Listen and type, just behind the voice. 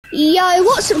Yo,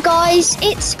 what's up guys?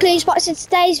 It's Clean Spots. In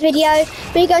today's video,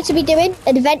 we're going to be doing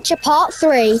Adventure Part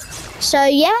 3. So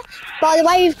yeah, by the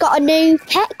way, we've got a new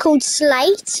pet called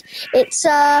Slate. It's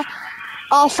our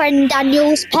friend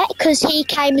Daniel's pet because he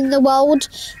came in the world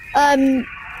in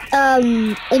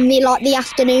the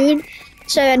afternoon.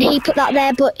 So and he put that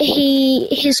there, but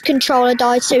his controller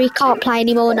died, so he can't play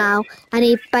anymore now. And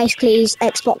he basically his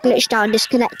Xbox glitched out and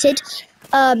disconnected.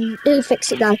 He'll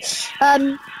fix it though.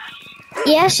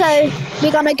 Yeah, so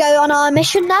we're gonna go on our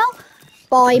mission now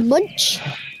by Munch,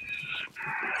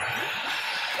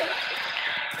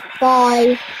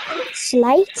 by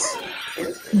Slate,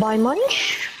 Bye,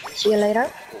 Munch. See you later.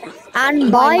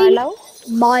 and Bye, by Milo.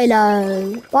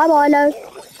 Milo. Bye, Milo.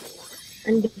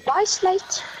 And goodbye,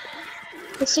 Slate.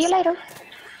 See you later.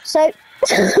 So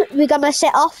we're gonna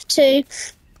set off to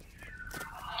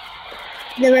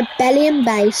the Rebellion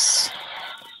base.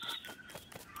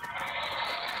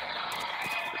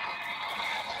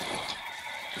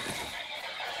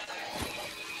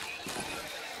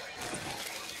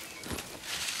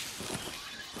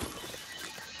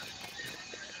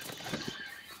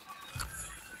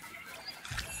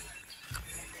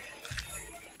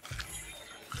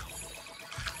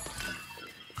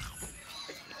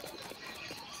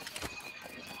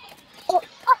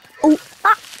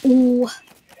 Ooh.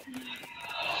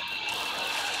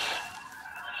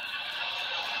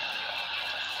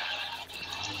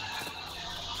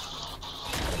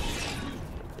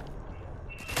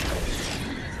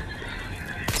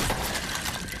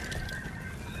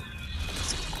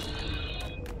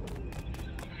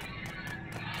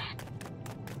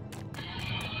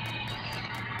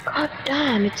 God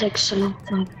damn, it takes a long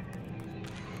time.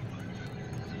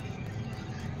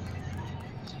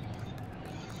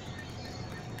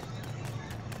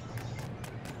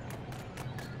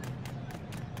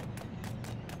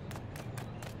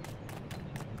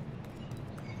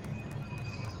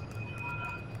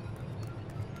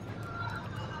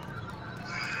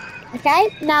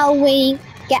 Okay, now we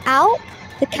get out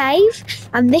the cave,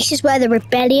 and this is where the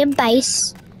Rebellion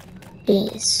base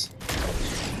is.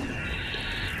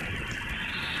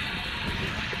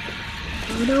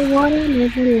 I don't wanna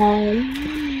live alone.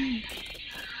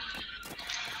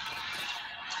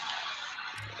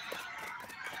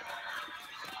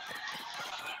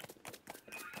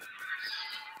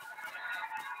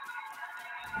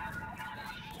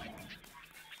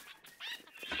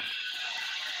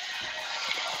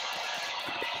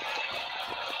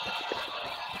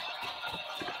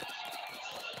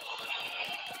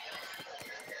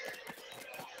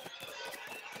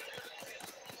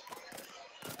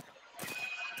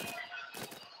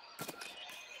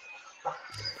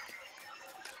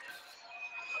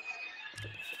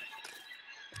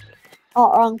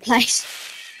 Oh, wrong place.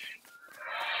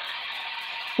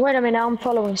 Wait a minute, I'm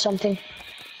following something.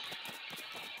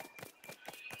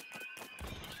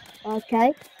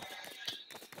 Okay.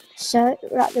 So,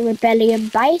 we're at the Rebellion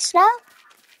base now.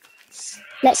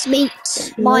 Let's meet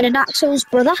mine and Axel's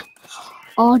brother.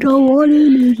 I don't wanna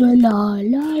live a la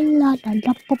la la la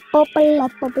la pa pa pa la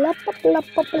pa la pa la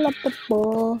pa pa la pa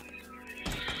pa.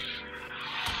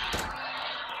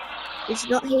 He's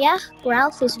not here.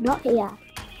 Ralph is not here.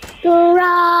 Go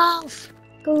Ralph!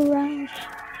 Go Ralph!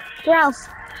 Ralph!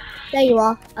 There you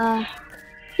are.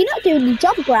 You're not doing your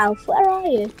job, Ralph. Where are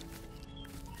you?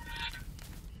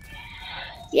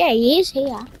 Yeah, he is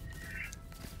here.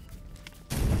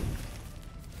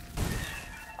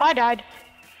 I died.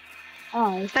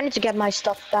 Oh. I need to get my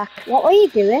stuff back. What were you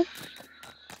doing?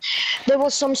 There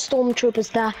was some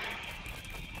stormtroopers there.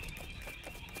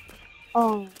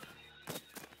 Oh.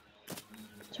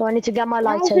 So I need to get my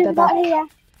Ralph is lightsaber back. not here.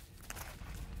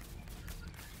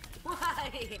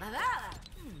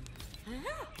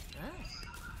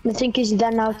 I think he's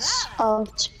then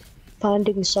out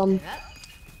finding some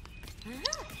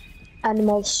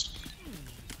animals.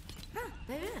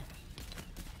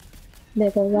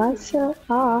 Never right foot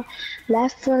ah,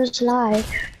 left foot slide,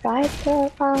 right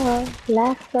foot ah,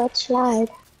 left foot slide.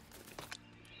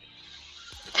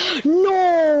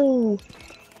 No!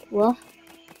 What?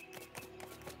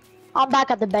 I'm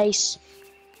back at the base.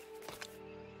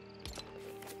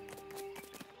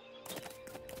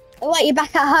 Oh, what, you're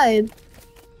back at home?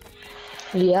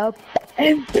 Yep.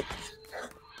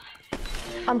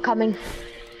 I'm coming.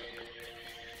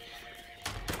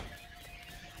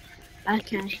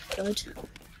 Okay, good.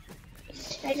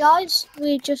 Hey guys,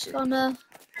 we're just gonna...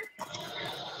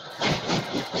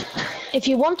 If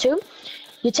you want to,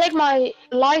 you take my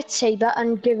lightsaber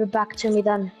and give it back to me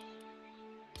then.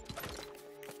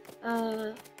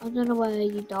 I don't know where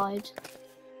you died.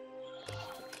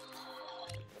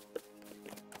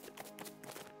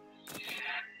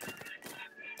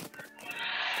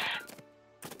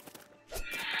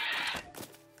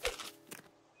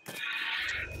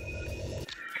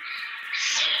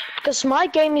 because my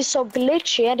game is so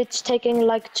glitchy and it's taking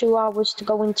like 2 hours to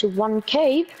go into one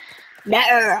cave.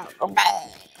 No.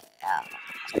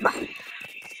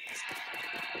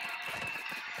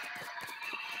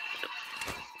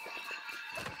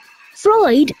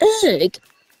 Fried egg.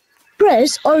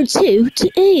 Press R2 to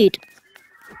eat.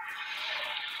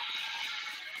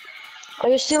 Are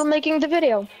you still making the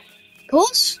video? Of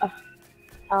course.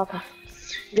 Oh, okay.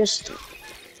 Just.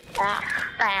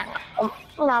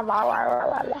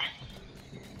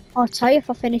 I'll tell you if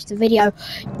I finish the video.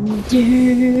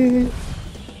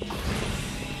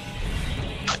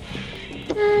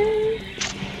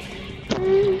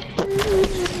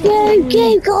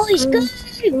 Go, guys, go!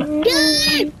 Go!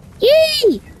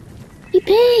 Yay!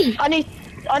 Yippee!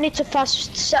 I need to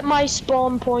first set my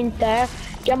spawn point there,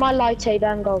 get my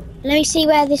lightsaber and go. Let me see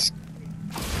where this...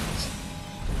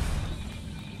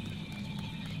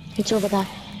 It's over there.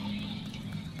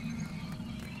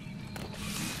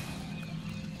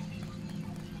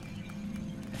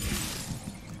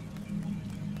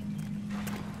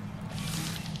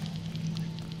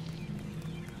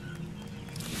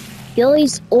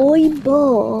 Guys, I'm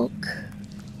back.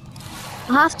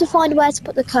 I have to find where to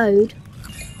put the code.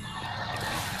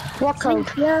 What code?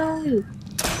 No.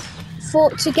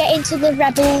 To get into the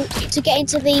rebel, to get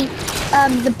into the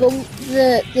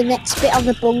next bit of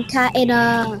the bunker in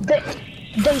a.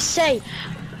 They say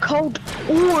code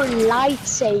or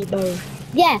lightsaber.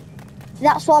 Yeah,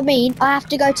 that's what I mean. I have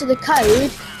to go to the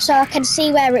code so I can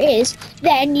see where it is.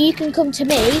 Then you can come to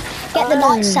me, get the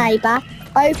lightsaber,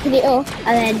 open it up,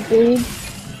 and then boom,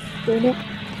 doing it.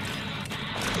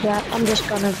 Yeah, I'm just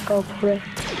gonna go for it.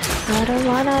 I don't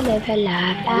wanna live a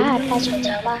life like that's what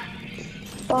tell my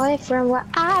boyfriend where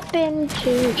I've been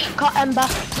to. Got Ember.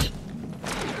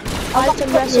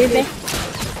 Item recipe.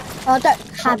 I don't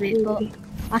have it, but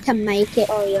I can make it.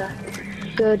 Oh yeah,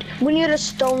 good. We need a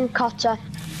stone cutter,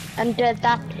 and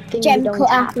that thing Gem we don't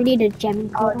cutter. have. We need a gem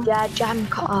cutter. Oh yeah, gem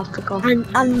cutter. I forgot.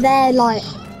 And they're like.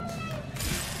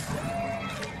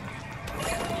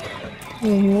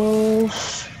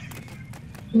 Wolf.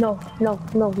 No,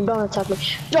 don't attack me.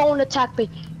 Don't attack me,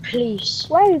 please.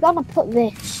 Where are we gonna put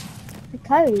this? The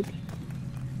code.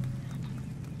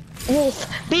 Wolf,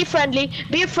 be friendly,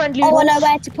 Oh, Wolf. I know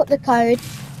where to put the code.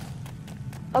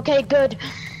 Okay, good.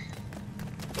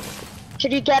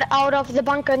 Should you get out of the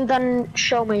bunker and then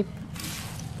show me?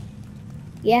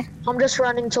 Yeah. I'm just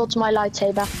running towards my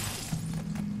lightsaber.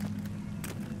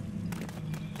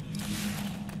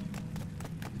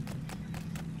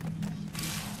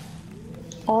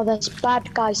 Oh, there's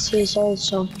bad guys here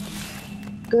also.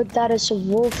 Good, that is a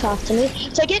wolf after me.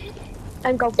 Take it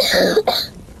and go.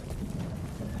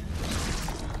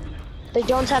 They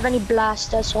don't have any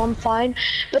blasters, so I'm fine.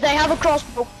 But they have a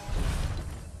crossbow.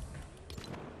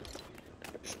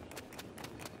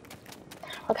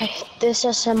 Okay, this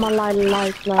is my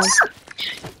light now.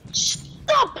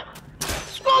 Stop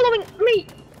following me,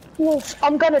 wolf!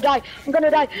 I'm gonna die. But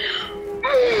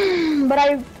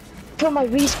I put my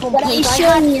respawn point.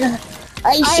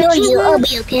 I assure you, I'll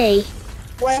be okay.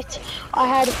 Wait, I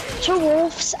had 2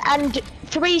 wolves and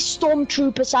 3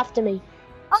 stormtroopers after me.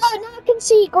 Oh, now I can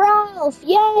see Growth.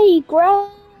 Yay,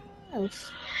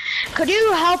 Growth. Could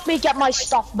you help me get my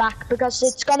stuff back? Because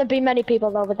it's gonna be many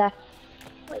people over there.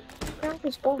 Wait, Growth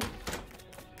is gone.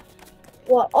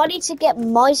 Well, I need to get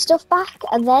my stuff back,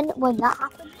 and then when that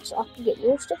happens, I can get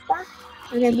your stuff back,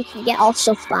 and then we can get our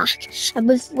stuff back. And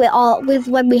with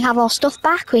when we have our stuff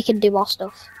back, we can do our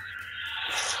stuff.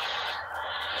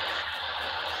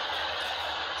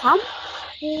 Come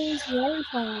is very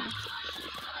fun.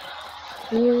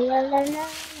 La la la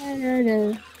la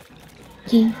la.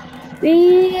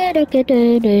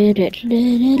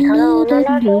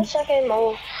 Second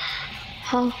more.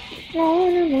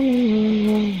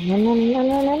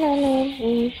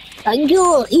 Thank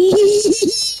you.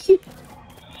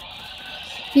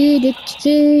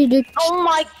 Oh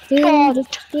my god!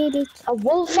 A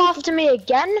wolf after me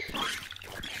again?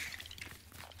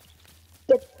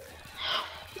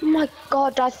 Oh my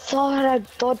god, I thought I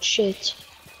dodged it.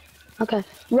 Okay,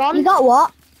 run. You got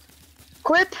what?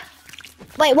 Grip.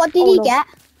 Wait, what did you get?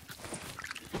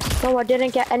 No, I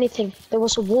didn't get anything. There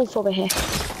was a wolf over here.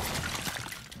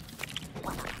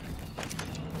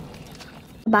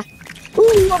 Back.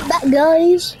 Ooh, I'm back,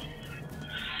 guys.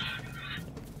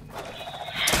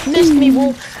 Missed me,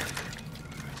 wolf.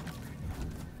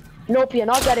 Nope, you're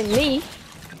not getting me.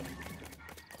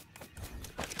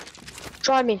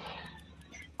 Try me.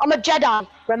 I'm a Jedi,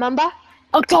 remember?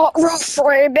 I got rough,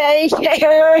 baby.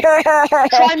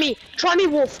 Try me,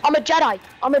 wolf. I'm a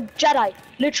Jedi,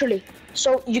 literally.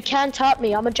 So you can't hurt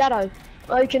me. I'm a Jedi.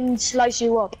 I can slice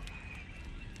you up.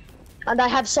 And I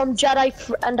have some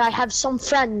and I have some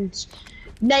friends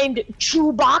named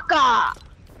Chewbacca.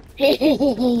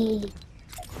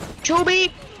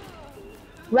 Chewbie,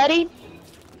 ready?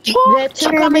 They're two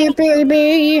coming.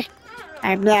 Baby.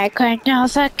 I'm like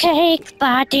another cake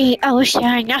by the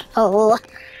ocean. Oh,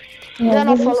 They're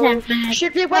not following.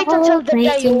 Should we wait until the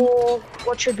day, or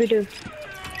what should we do?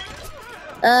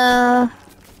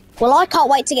 Well, I can't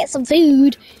wait to get some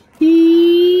food.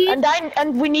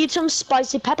 And we need some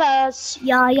spicy peppers.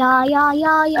 Yeah.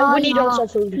 And we need also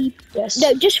food. Yes.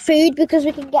 No, just food because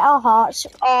we can get our hearts.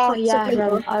 Oh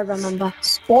yeah, I remember.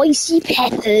 Spicy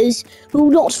peppers will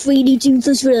not freely do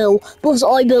the drill, but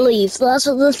I believe that's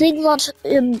the thing that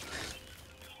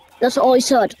that's what I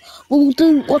said. We'll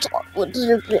do what would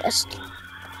do best.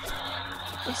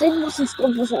 The thing was is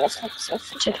good before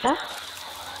Check that.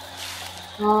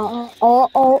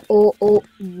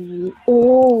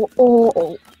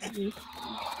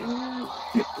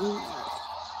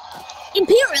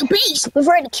 Imperial base! We've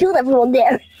already killed everyone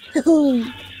there.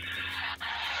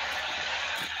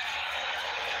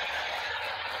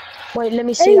 Wait, let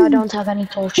me see. I don't have any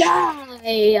torch. Damn!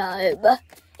 Oh,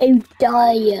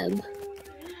 damn.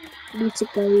 Need to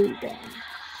go there.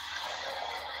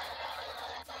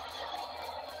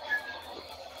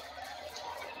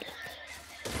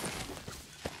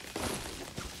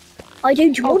 I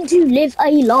don't want to live a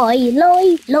lie.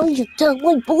 You tell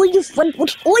my boyfriend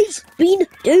what I've been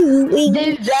doing.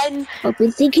 Then I've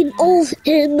been thinking of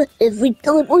him every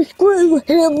time I screw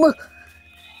him.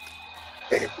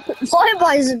 Why am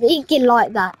I speaking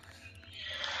like that?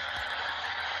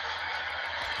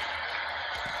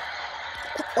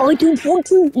 I don't want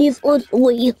to live a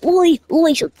lie.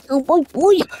 I should tell my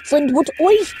boyfriend what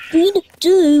I've been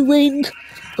doing.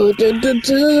 Every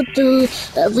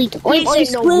time I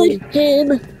screw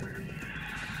him.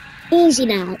 Easy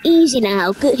now.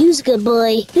 Good. Who's a good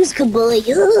boy?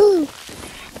 Ooh.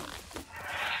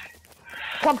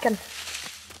 pumpkin.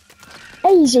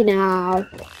 Easy now.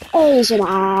 Here's a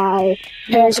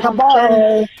good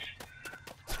boy.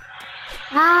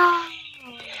 Ah.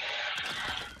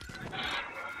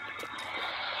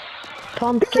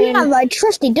 Pumpkin. Yeah, my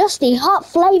trusty, dusty, hot,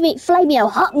 flamey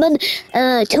hotman.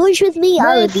 Toys with me.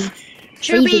 I would be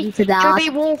freezing for that. Chubby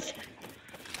wolf.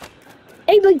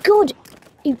 Oh my god,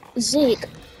 Zeke.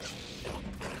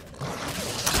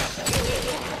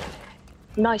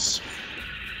 Nice.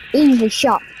 Easy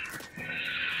shot.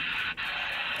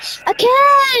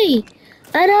 Okay,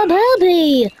 and I'm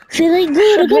happy, feeling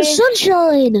good. I got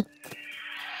sunshine.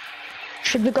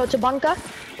 Should we go to bunker?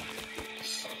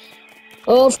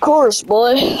 Of course,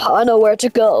 boy. I know where to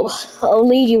go. I'll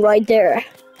lead you right there.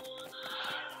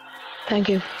 Thank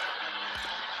you.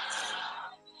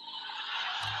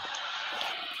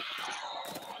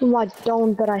 Why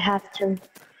don't but I have to?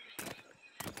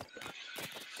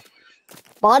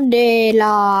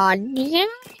 Vanilla.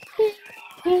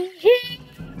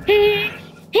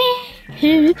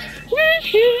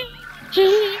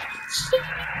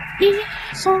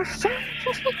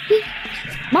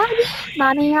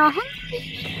 Mommy,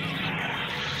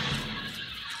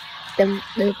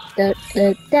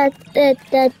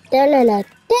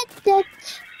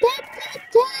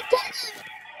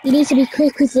 You need to be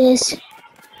quick with this,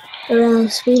 or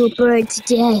else we will burn to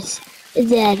death. And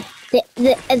then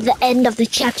the end of the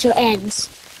chapter ends,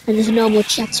 and there's no more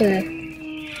chapter.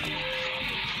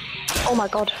 Oh my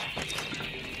god.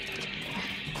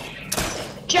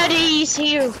 Jetty's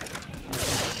here.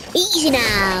 Easy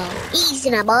now,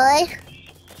 boy.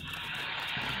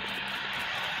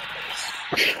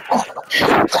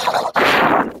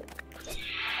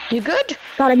 You good?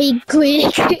 Gotta be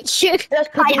quick. Let's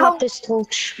put up this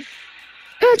torch.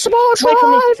 It's about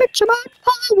time. It's about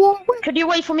power. Could you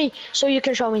wait for me so you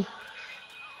can show me?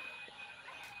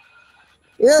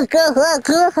 I'm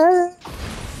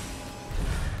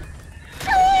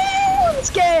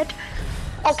scared.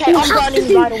 Okay, I'm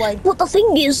running right away. But the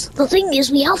thing is,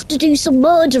 we have to do some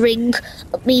murdering.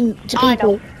 I mean, to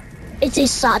people. It is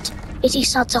sad. It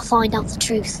is sad to find out the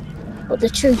truth. But the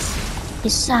truth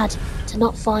is sad to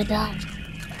not find out.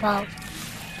 Well,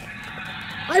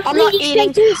 I'm not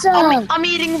eating. I'm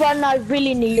eating when I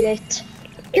really need it.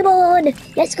 Come on,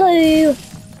 let's go.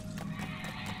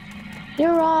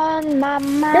 You're on my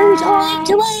mind. No time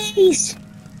to waste.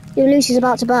 Your Lucy's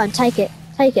about to burn. Take it.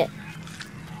 Take it.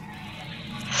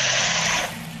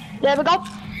 There we go.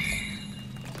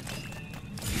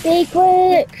 Be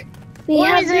quick. We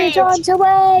have no time to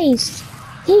waste.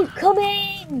 Keep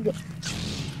coming.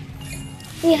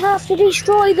 We have to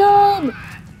destroy them.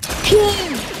 Pew.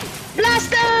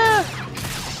 Blaster!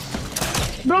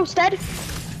 Bro's dead.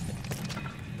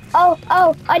 Oh,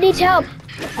 I need help.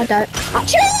 I don't.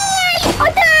 Actually,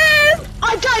 I do!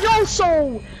 I died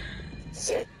also!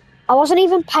 I wasn't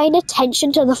even paying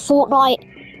attention to the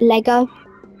Fortnite Lego.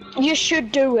 You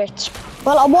should do it.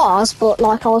 Well, I was, but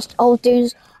like I was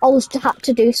had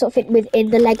to do something within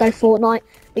the Lego Fortnite,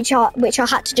 which I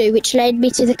had to do, which led me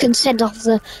to the consent of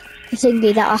the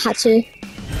thingy that I had to.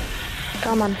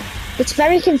 Come on. It's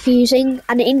very confusing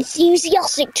and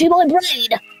enthusiastic to my brain.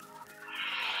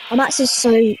 I'm actually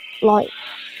so like.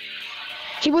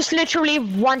 He was literally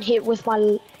one hit with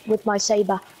my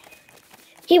saber.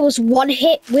 He was one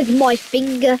hit with my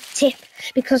fingertip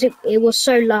because it was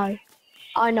so low.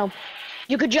 I know.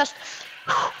 You could just.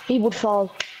 He would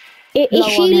fall. If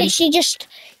you literally just,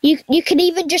 you can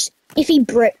even just if he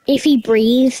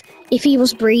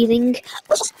was breathing.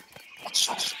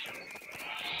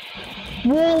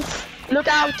 Wolf, look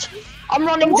out! I'm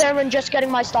running there and just getting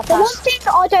my stuff The out. one thing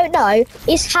that I don't know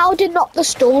is how did not the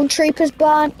stormtroopers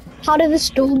burn? How did the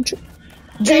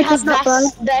stormtroopers not burn?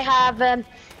 They have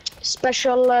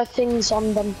special things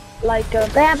on them, like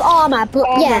They have armor, but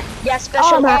armor. Yeah,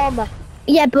 special armor.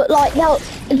 Yeah, but like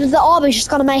the armor's just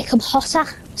gonna make them hotter.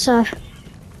 So.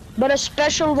 But a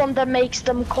special one that makes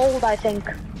them cold, I think.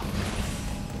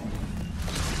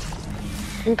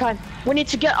 Okay, we need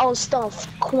to get our stuff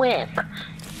quick. Come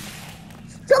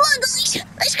on, guys,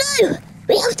 let's go.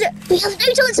 We have no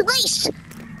time to waste.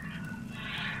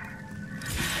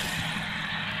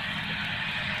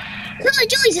 Come on,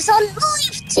 Joyce, it's on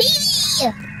live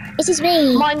TV. This is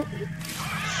me. Mine.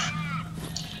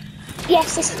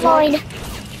 Yes, this is mine.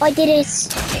 I did it.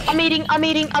 I'm eating.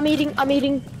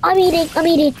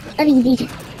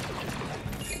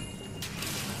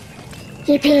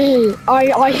 Yippee!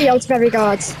 I healed very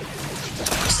good.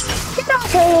 Get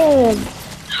off him!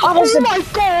 Oh my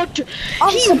god!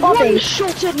 He Bobby.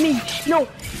 one-shotted me! No,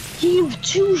 he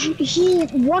one-shotted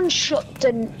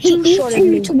me. He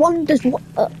two to one does what?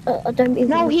 I don't even.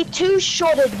 No, he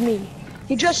two-shotted me.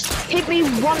 He just hit me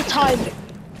one time.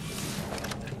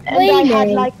 And I had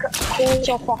like a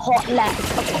quarter of a heart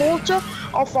left. A quarter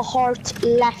of a heart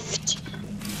left.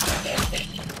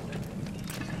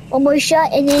 One more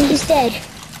shot and then he's dead.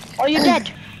 Are you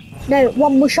dead? No,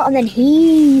 one more shot and then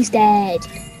he's dead.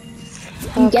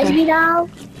 You get me now?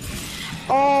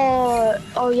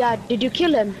 Oh yeah. Did you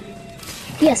kill him?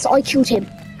 Yes, I killed him.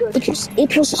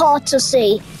 It was hard to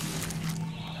see.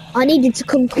 I needed to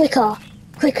come quicker.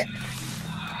 Quick.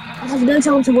 I have no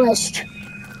time to waste.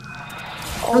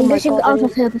 I'm getting out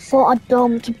of here before I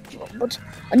don't. But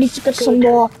I need to get some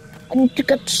more. I need to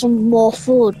get some more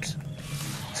food.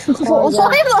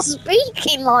 Why am I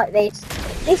speaking like this?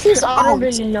 This is I don't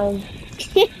really know.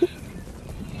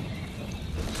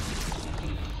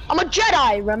 I'm a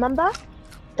Jedi, remember?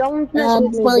 Don't mess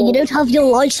with me. Well, you don't have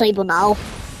your lightsaber now.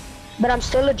 But I'm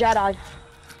still a Jedi.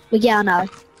 Well, yeah, I know.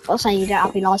 I'm saying you don't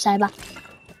have your lightsaber.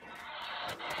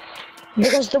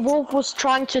 Because the wolf was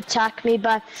trying to attack me,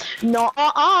 but no,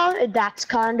 that's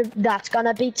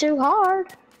gonna be too hard.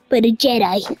 But a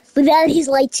Jedi, without his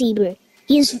lightsaber,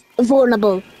 he is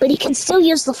vulnerable, but he can still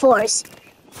use the Force.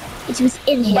 It's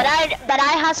within him. But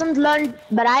I haven't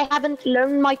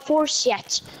learned my Force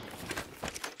yet.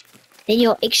 Then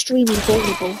you're extremely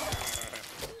vulnerable.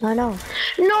 I know.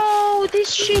 No,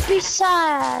 this sheep is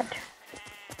sad.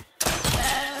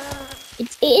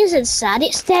 It isn't sad.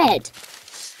 It's dead.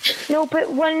 No, but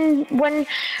when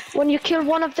you kill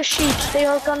one of the sheep, they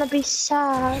are gonna be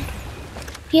sad.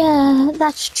 Yeah,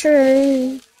 that's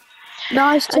true.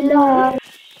 Nice to know.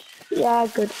 Yeah,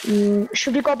 good.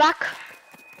 Should we go back?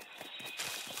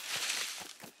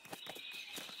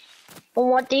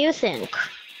 What do you think?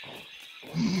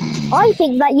 I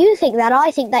think that you think that.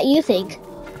 I think that you think.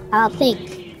 I'll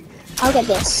think. I'll get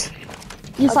this.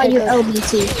 You find your own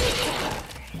meat.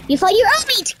 You find your own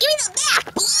meat. Give me that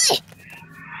back, boy.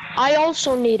 I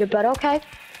also need it, but okay.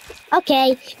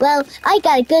 Okay, well, I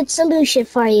got a good solution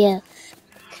for you.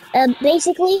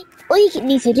 Basically, all you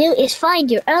need to do is find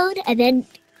your own and then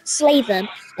slay them.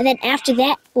 And then after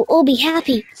that, we'll all be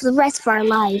happy for the rest of our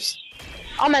lives.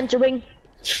 I'm entering.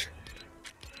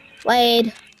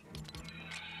 Wait.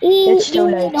 It's too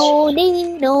late.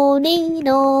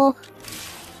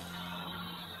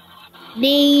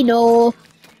 Nino.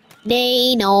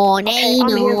 Okay,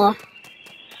 I'm here.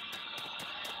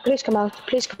 Please come out.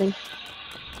 Please come in.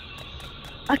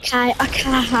 Okay.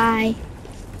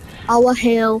 I will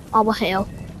heal. Oh, my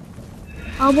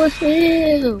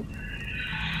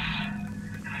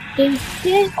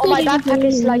backpack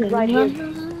is like right here.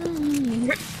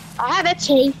 I have it.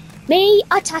 Okay. Me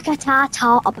attack. Wait,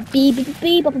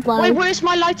 where's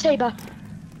my lightsaber?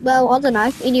 Well, I don't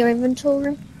know. In your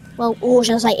inventory. Well, or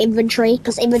should I say inventory?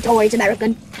 Because inventory is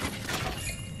American.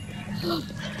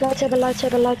 Lightsaber,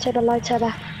 lightsaber, lightsaber,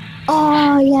 lightsaber.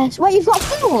 Oh, yes. Wait, you've got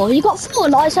 4? You got 4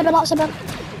 lightsaber, lightsaber.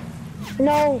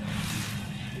 No.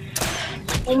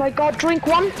 Oh my god, drink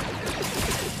one.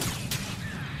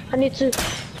 I need to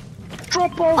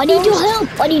drop all I need your those.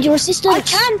 help. I need your assistance. I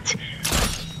can't.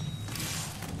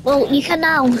 Well, you can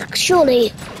now,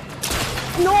 surely.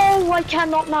 No, I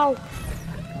cannot now.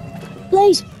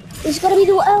 Please, it's gotta be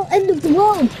the end of the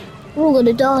world. We're all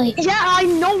gonna die. Yeah, I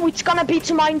know it's gonna be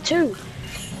to mine too.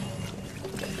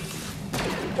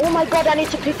 Oh my god, I need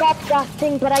to pick up that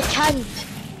thing, but I can't.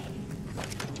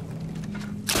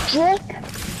 Drop.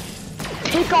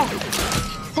 Pick up.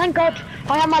 Thank god,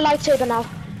 I have my lightsaber now.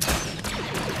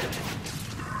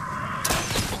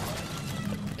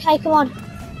 Okay, come on.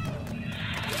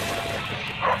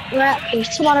 We're at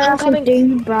someone I'm else coming. is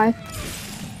doomed, bro.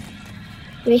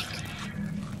 Rick.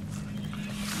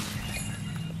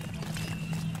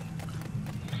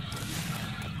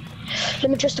 Let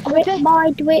me just equip it.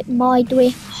 My do it.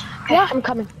 Okay, yeah, I'm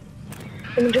coming.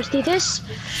 Let me just do this.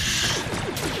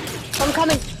 I'm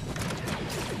coming.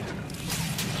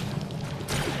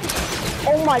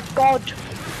 Oh my god.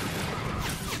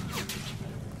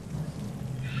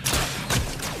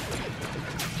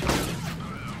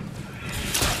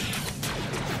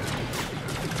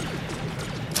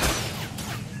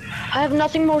 I have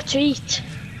nothing more to eat.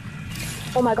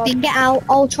 Oh my god. Then get out.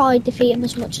 I'll try and defeat him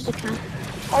as much as I can.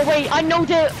 Oh wait, I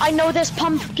know there's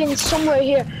pumpkins somewhere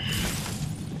here.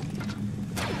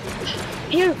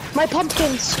 Here, my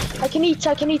pumpkins. I can eat,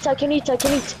 I can eat, I can eat, I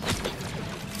can eat.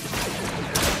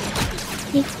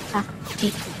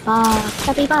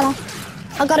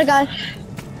 I gotta go.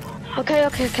 Okay,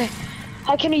 okay, okay.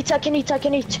 I can eat, I can eat, I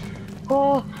can eat.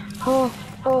 Oh, oh,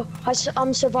 oh.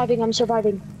 I'm surviving, I'm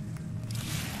surviving.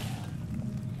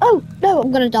 Oh, no,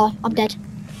 I'm gonna die. I'm dead.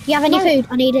 You have any No. food?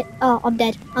 I need it. Oh, I'm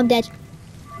dead. I'm dead.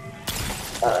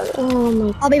 Oh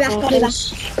my I'll be back. I'll be back.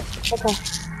 Okay.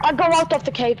 I'll go out of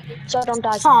the cave so I don't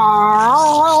die.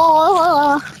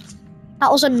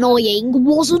 That was annoying,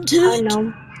 wasn't it? I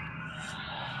know.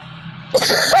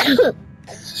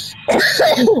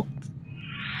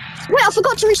 Wait, I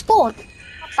forgot to respawn.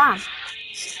 Damn.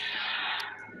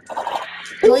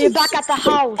 So you're back at the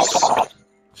house.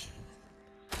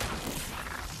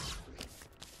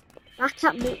 Back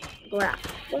at me. Grab.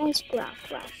 Where's grab?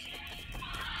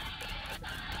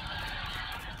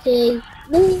 See,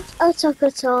 me a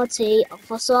tuckatati,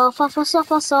 off a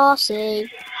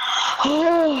saucy.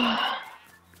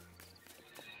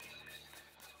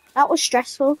 That was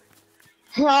stressful.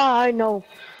 I know.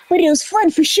 But it was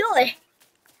fun for sure.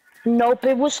 Nope,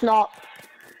 it was not.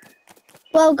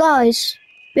 Well, guys,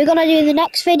 we're gonna do the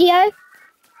next video,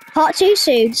 part 2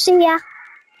 soon. See ya.